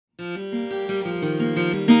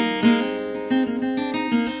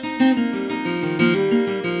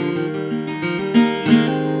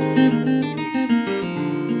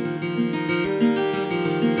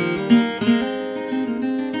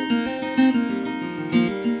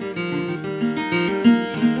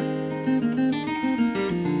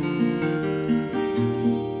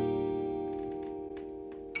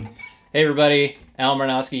Hey everybody, Al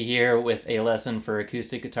Marnowski here with a lesson for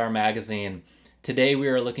Acoustic Guitar Magazine. Today we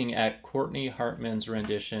are looking at Courtney Hartman's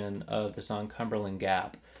rendition of the song Cumberland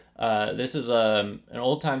Gap. This is an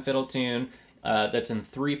old-time fiddle tune that's in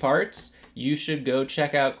 3 parts. You should go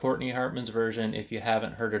check out Courtney Hartman's version if you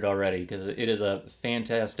haven't heard it already, because it is a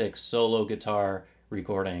fantastic solo guitar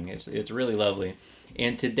recording. It's really lovely.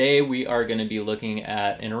 And today we are going to be looking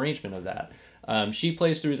at an arrangement of that. She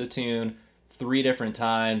plays through the tune 3 different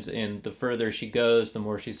times, and the further she goes, the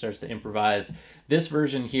more she starts to improvise. This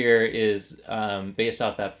version here is based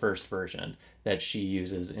off that first version that she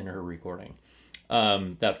uses in her recording,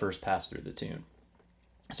 that first pass through the tune.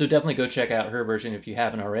 So definitely go check out her version if you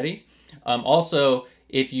haven't already. Also,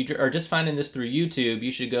 if you are just finding this through YouTube,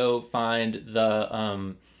 you should go find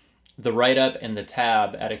the write-up and the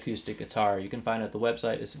tab at Acoustic Guitar. You can find it at the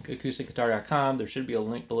website. It's acousticguitar.com. There should be a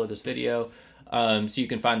link below this video. So you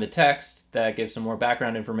can find the text that gives some more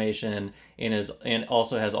background information and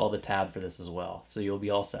also has all the tab for this as well. So you'll be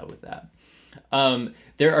all set with that.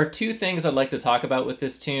 There are 2 things I'd like to talk about with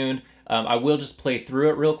this tune. I will just play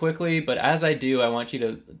through it real quickly, but as I do, I want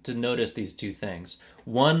you to notice these 2 things.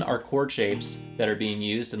 One are chord shapes that are being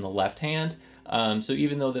used in the left hand. So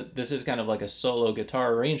even though this is kind of like a solo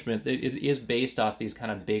guitar arrangement, it is based off these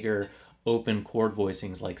kind of bigger open chord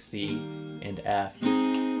voicings like C and F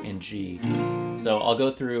and G. So I'll go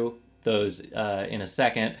through those in a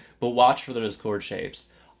second, but watch for those chord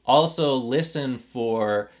shapes. Also listen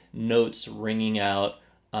for notes ringing out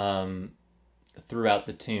throughout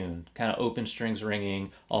the tune, kind of open strings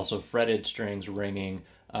ringing, also fretted strings ringing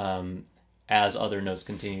as other notes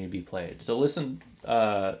continue to be played. So listen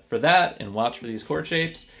for that and watch for these chord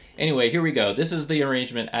shapes. Anyway, here we go. This is the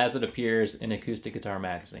arrangement as it appears in Acoustic Guitar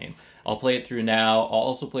Magazine. I'll play it through now. I'll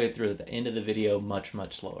also play it through at the end of the video much,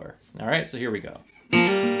 much slower. All right, so here we go.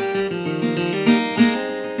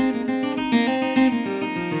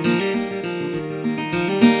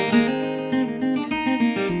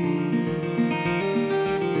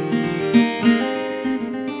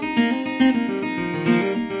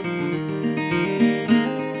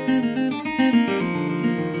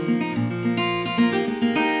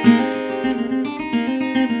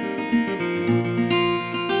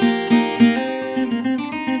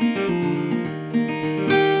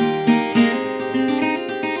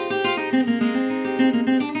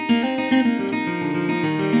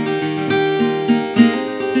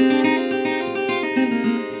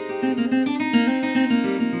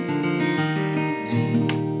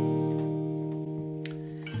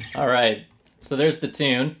 All right, so there's the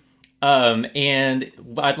tune, and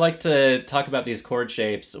I'd like to talk about these chord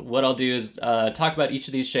shapes. What I'll do is talk about each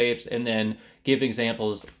of these shapes and then give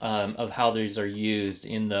examples of how these are used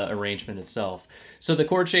in the arrangement itself. So the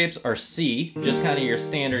chord shapes are C, just kind of your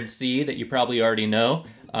standard C that you probably already know.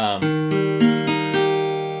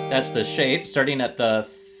 That's the shape, starting at the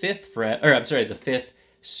 5th fret, or I'm sorry, the 5th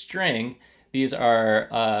string. These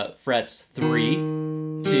are frets 3,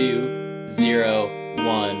 2, 0,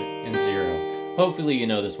 1, and 0. Hopefully you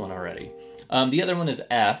know this one already. The other one is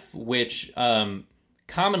F, which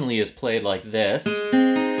commonly is played like this.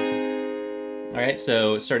 All right,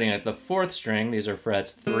 so starting at the 4th string, these are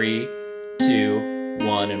frets 3, 2,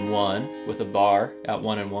 1, and 1, with a bar at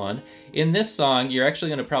 1 and 1. In this song, you're actually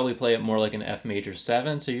going to probably play it more like an F major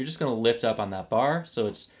 7, so you're just going to lift up on that bar. So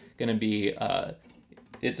it's going to be,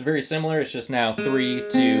 it's very similar, it's just now 3,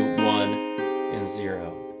 2, 1, and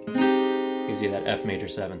 0. Gives you that F major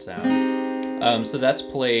 7 sound. So that's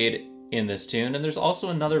played in this tune, and there's also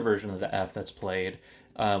another version of the F that's played,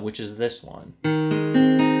 which is this one.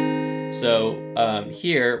 So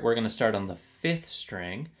here we're going to start on the 5th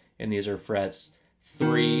string, and these are frets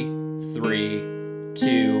 3, 3,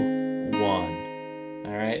 2, 1.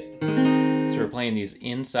 All right. So we're playing these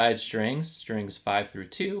inside strings 5 through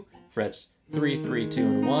 2, frets 3, 3, 2,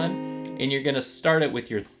 and 1, and you're going to start it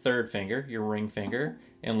with your 3rd finger, your ring finger,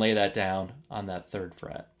 and lay that down on that 3rd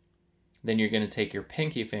fret. Then you're going to take your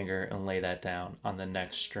pinky finger and lay that down on the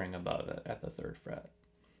next string above it at the 3rd fret.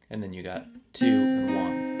 And then you got 2 and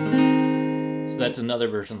 1. So that's another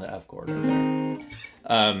version of the F chord right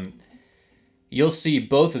there. You'll see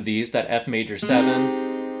both of these, that F major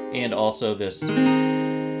 7 and also this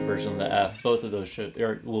version of the F. Both of those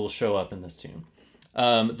will show up in this tune.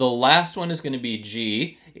 The last one is going to be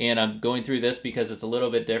G, and I'm going through this because it's a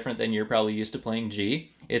little bit different than you're probably used to playing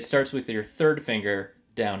G. It starts with your 3rd finger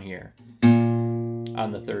down here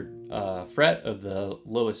on the 3rd fret of the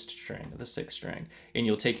lowest string, the 6th string, and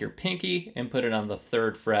you'll take your pinky and put it on the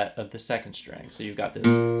 3rd fret of the 2nd string. So you've got this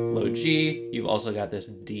low G, you've also got this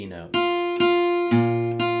D note.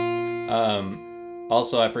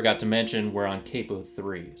 Also, I forgot to mention we're on capo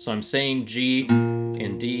 3. So I'm saying G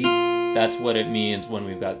and D. That's what it means when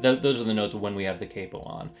we've got, those are the notes when we have the capo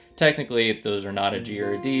on. Technically, those are not a G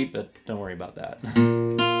or a D, but don't worry about that.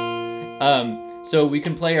 So we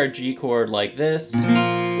can play our G chord like this.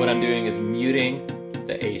 What I'm doing is muting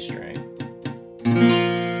the A string.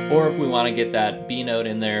 Or if we want to get that B note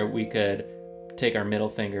in there, we could take our middle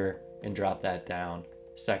finger and drop that down,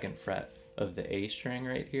 2nd fret of the A string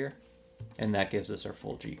right here. And that gives us our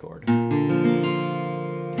full G chord.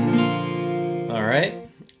 All right.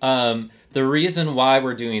 The reason why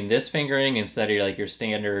we're doing this fingering instead of like your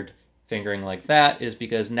standard fingering like that is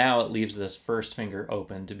because now it leaves this first finger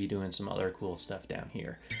open to be doing some other cool stuff down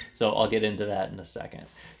here. So I'll get into that in a second.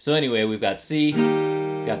 So anyway, we've got C,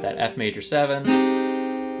 we've got that F major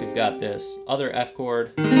 7, we've got this other F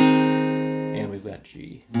chord, and we've got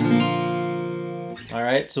G. All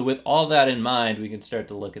right, so with all that in mind, we can start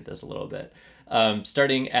to look at this a little bit.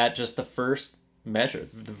 Starting at just the first measure,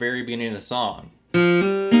 the very beginning of the song.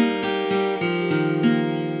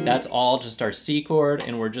 That's all just our C chord,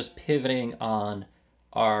 and we're just pivoting on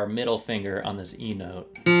our middle finger on this E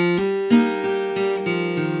note.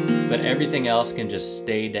 But everything else can just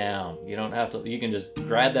stay down. You don't have to, you can just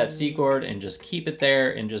grab that C chord and just keep it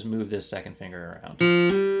there and just move this 2nd finger around.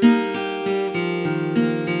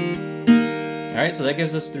 All right, so that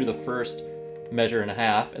gives us through the first measure and a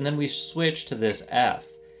half, and then we switch to this F.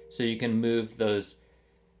 So you can move those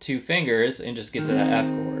 2 fingers and just get to that F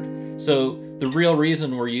chord. So the real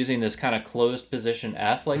reason we're using this kind of closed position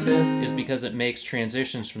F like this is because it makes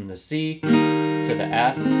transitions from the C to the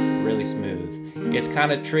F really smooth. It's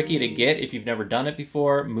kind of tricky to get if you've never done it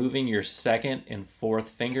before. Moving your 2nd and 4th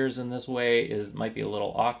fingers in this way might be a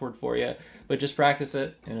little awkward for you, but just practice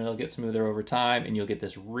it and it'll get smoother over time and you'll get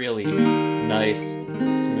this really nice,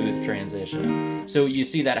 smooth transition. So you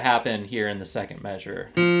see that happen here in the 2nd measure.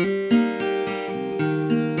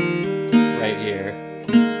 Right here.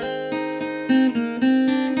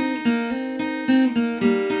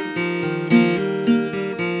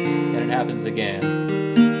 And it happens again.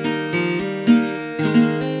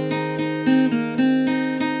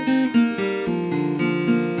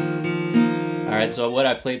 Alright, so what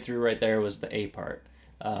I played through right there was the A part.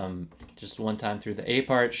 Just one time through the A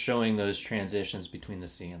part, showing those transitions between the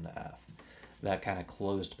C and the F. That kind of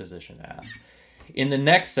closed position F. In the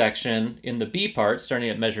next section, in the B part, starting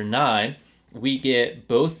at measure 9, we get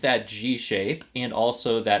both that G shape and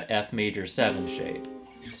also that F major 7 shape.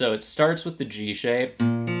 So it starts with the G shape.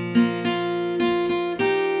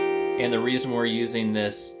 And the reason we're using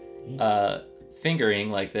this fingering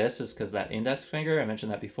like this is because that index finger, I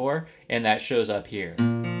mentioned that before, and that shows up here.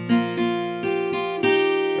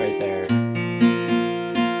 Right there.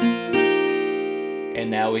 And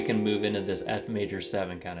now we can move into this F major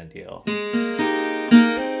 7 kind of deal.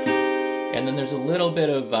 And then there's a little bit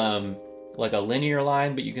of like a linear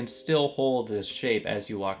line, but you can still hold this shape as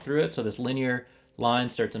you walk through it. So this linear line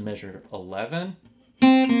starts at measure 11.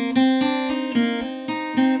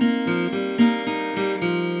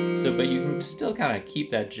 So, but you can still kind of keep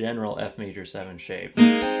that general F major 7 shape. And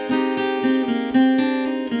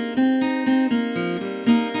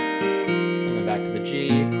then back to the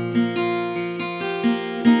G.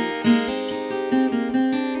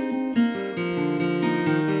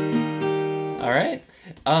 All right,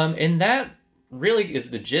 and that really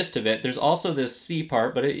is the gist of it. There's also this C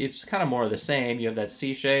part, but it's kind of more of the same. You have that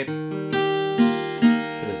C shape,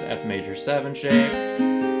 this F major 7 shape,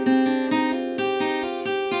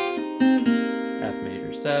 F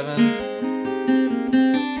major 7,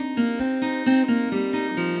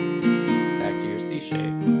 back to your C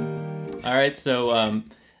shape. All right, so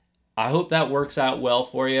I hope that works out well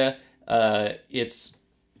for you. It's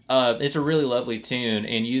a really lovely tune,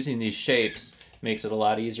 and using these shapes makes it a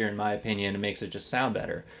lot easier, in my opinion, and makes it just sound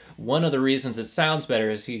better. One of the reasons it sounds better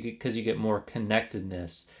is because you get more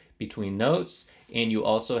connectedness between notes, and you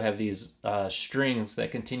also have these strings that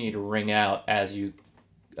continue to ring out as you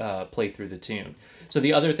play through the tune. So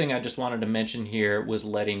the other thing I just wanted to mention here was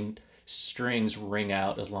letting strings ring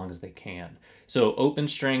out as long as they can. So open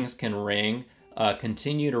strings can ring,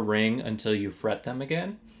 continue to ring until you fret them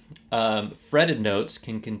again. Fretted notes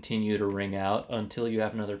can continue to ring out until you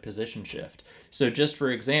have another position shift. So just for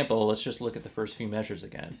example, let's just look at the first few measures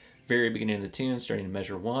again. Very beginning of the tune, starting in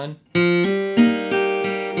measure 1.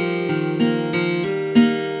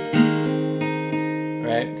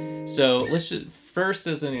 Right? So let's just, first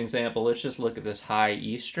as an example, let's just look at this high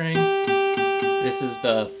E string. This is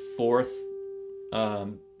the 4th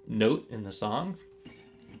note in the song.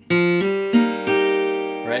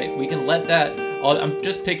 Right? We can let that, I'm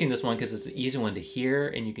just picking this one because it's an easy one to hear,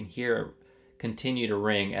 and you can hear continue to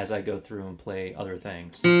ring as I go through and play other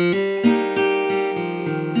things.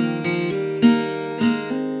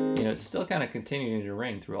 It's still kind of continuing to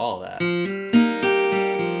ring through all of that.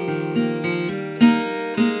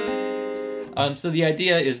 So the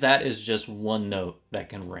idea is that is just one note that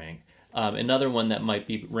can ring. Another one that might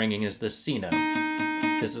be ringing is the C note.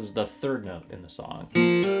 This is the third note in the song.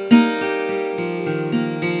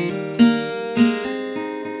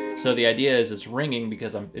 So the idea is it's ringing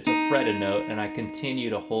because it's a fretted note, and I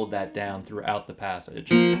continue to hold that down throughout the passage.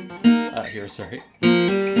 Here, sorry.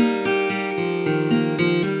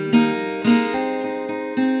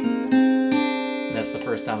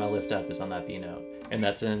 First time I lift up is on that B note, and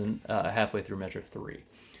that's in halfway through measure 3.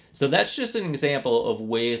 So that's just an example of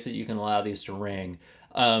ways that you can allow these to ring.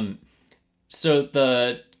 So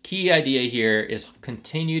the key idea here is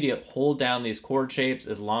continue to hold down these chord shapes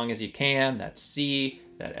as long as you can. That's C,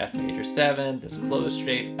 that F major 7, this closed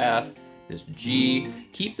shape F, this G.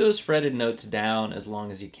 Keep those fretted notes down as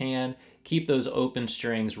long as you can. Keep those open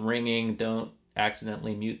strings ringing. Don't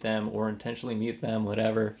accidentally mute them or intentionally mute them,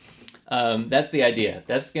 whatever. That's the idea.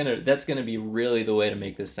 That's gonna be really the way to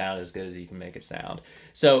make this sound as good as you can make it sound.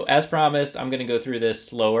 So as promised, I'm gonna go through this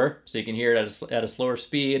slower so you can hear it at a slower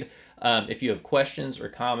speed. If you have questions or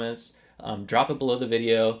comments, drop it below the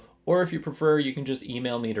video, or if you prefer, you can just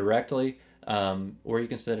email me directly, or you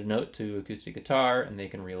can send a note to Acoustic Guitar and they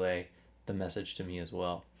can relay the message to me as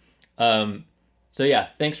well. So yeah,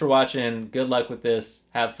 thanks for watching. Good luck with this.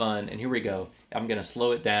 Have fun. And here we go. I'm gonna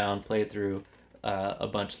slow it down, play it through a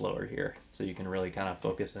bunch slower here so you can really kind of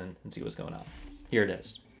focus in and see what's going on. Here it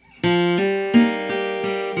is.